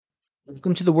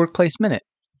Welcome to the Workplace Minute,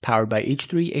 powered by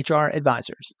H3 HR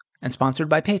Advisors and sponsored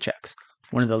by Paychex,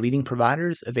 one of the leading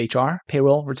providers of HR,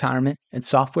 payroll, retirement, and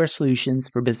software solutions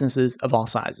for businesses of all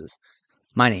sizes.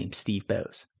 My name's Steve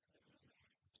Bose.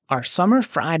 Are summer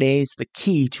Fridays the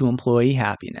key to employee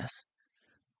happiness?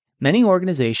 Many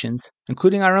organizations,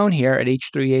 including our own here at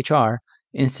H3 HR,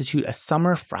 institute a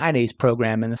Summer Fridays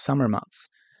program in the summer months.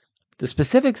 The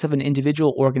specifics of an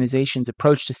individual organization's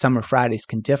approach to Summer Fridays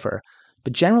can differ,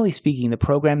 but generally speaking, the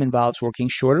program involves working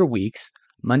shorter weeks,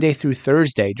 Monday through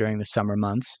Thursday during the summer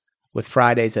months, with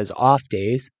Fridays as off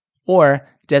days, or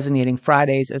designating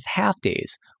Fridays as half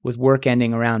days, with work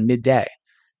ending around midday.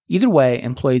 Either way,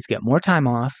 employees get more time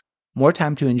off, more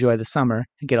time to enjoy the summer,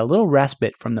 and get a little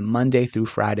respite from the Monday through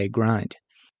Friday grind.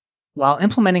 While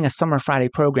implementing a Summer Friday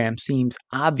program seems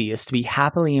obvious to be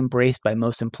happily embraced by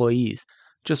most employees,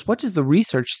 just what does the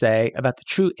research say about the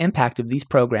true impact of these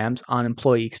programs on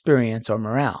employee experience or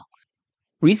morale?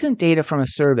 Recent data from a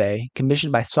survey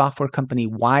commissioned by software company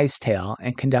Wisetail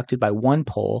and conducted by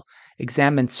OnePoll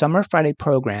examined Summer Friday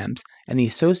programs and the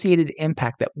associated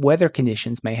impact that weather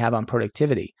conditions may have on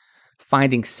productivity,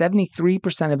 finding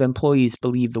 73% of employees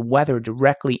believe the weather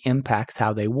directly impacts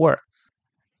how they work.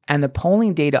 And the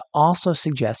polling data also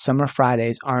suggests Summer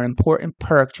Fridays are an important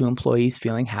perk to employees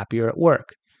feeling happier at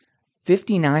work.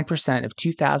 59% of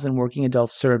 2,000 working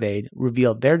adults surveyed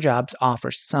revealed their jobs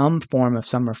offer some form of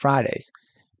Summer Fridays,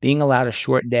 being allowed a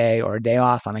short day or a day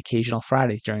off on occasional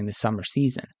Fridays during the summer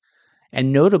season.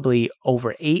 And notably,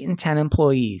 over 8 in 10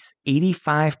 employees,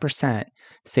 85%,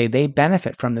 say they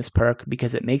benefit from this perk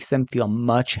because it makes them feel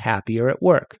much happier at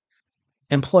work.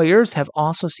 Employers have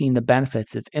also seen the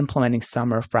benefits of implementing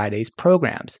Summer Fridays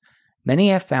programs. Many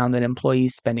have found that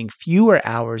employees spending fewer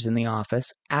hours in the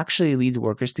office actually leads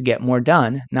workers to get more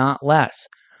done, not less.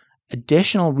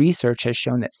 Additional research has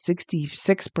shown that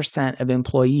 66% of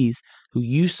employees who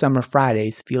use Summer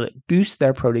Fridays feel it boosts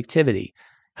their productivity,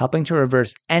 helping to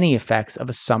reverse any effects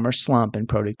of a summer slump in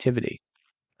productivity.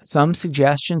 Some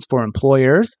suggestions for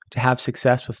employers to have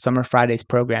success with Summer Fridays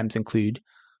programs include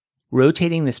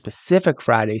rotating the specific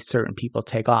Fridays certain people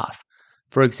take off.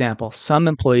 For example, some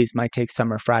employees might take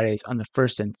Summer Fridays on the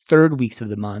first and third weeks of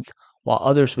the month, while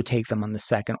others would take them on the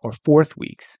second or fourth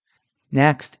weeks.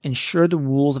 Next, ensure the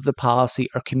rules of the policy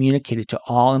are communicated to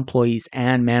all employees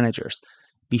and managers.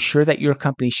 Be sure that your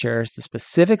company shares the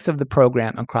specifics of the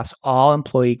program across all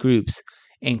employee groups,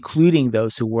 including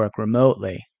those who work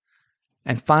remotely.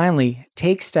 And finally,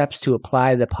 take steps to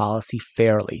apply the policy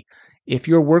fairly. If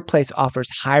your workplace offers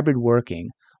hybrid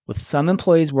working, with some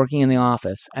employees working in the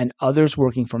office and others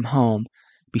working from home,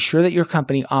 be sure that your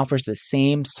company offers the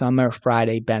same Summer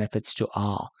Friday benefits to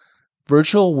all.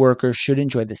 Virtual workers should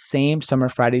enjoy the same Summer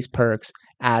Fridays perks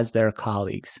as their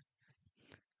colleagues.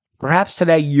 Perhaps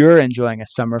today you're enjoying a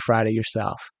Summer Friday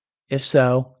yourself. If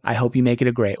so, I hope you make it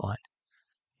a great one.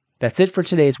 That's it for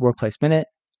today's Workplace Minute,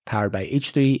 powered by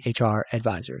H3 HR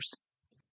Advisors.